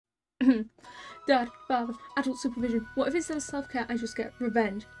Dad, father, adult supervision. What if instead of self-care I just get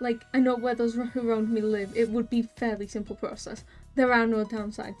revenge? Like, I know where those who wronged me live. It would be a fairly simple process. There are no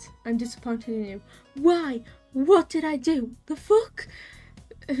downsides. I'm disappointed in you. Why? What did I do? The fuck?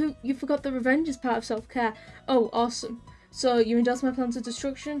 You forgot the revenge is part of self-care. Oh, awesome. So you endorse my plans of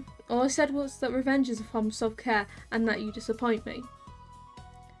destruction? All I said was that revenge is a form of self-care and that you disappoint me.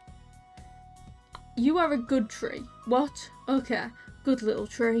 You are a good tree. What? Okay, good little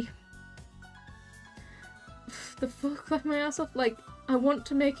tree. The fuck, laugh my ass off? Like, I want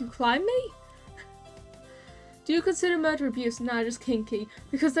to make you climb me? Do you consider murder abuse? Nah, just kinky.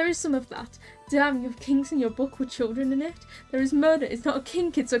 Because there is some of that. Damn, you have kinks in your book with children in it? There is murder, it's not a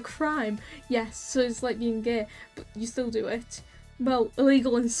kink, it's a crime. Yes, so it's like being gay, but you still do it. Well,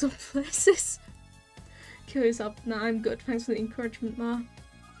 illegal in some places. Kill yourself. Nah, I'm good. Thanks for the encouragement, Ma.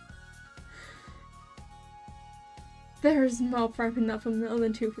 There is more prep in that film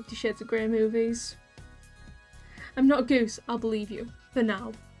than 2 50 Shades of Grey movies. I'm not a goose, I'll believe you. For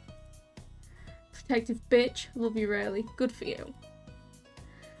now. Protective bitch, love you rarely. Good for you.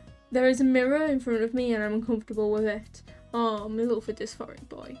 There is a mirror in front of me and I'm uncomfortable with it. Oh, my little dysphoric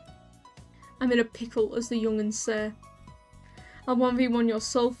boy. I'm in a pickle, as the young'uns say. I'll 1v1 your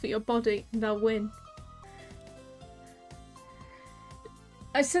soul for your body and I'll win.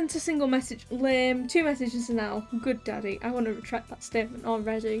 I sent a single message. Lame. 2 messages now. Good daddy. I want to retract that statement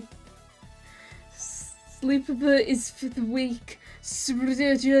already. Sleepable is for the weak.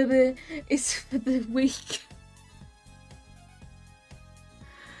 Sleepable is for the weak.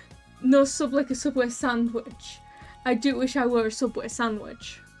 No sub like a Subway sandwich. I do wish I were a Subway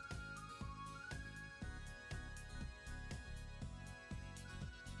sandwich.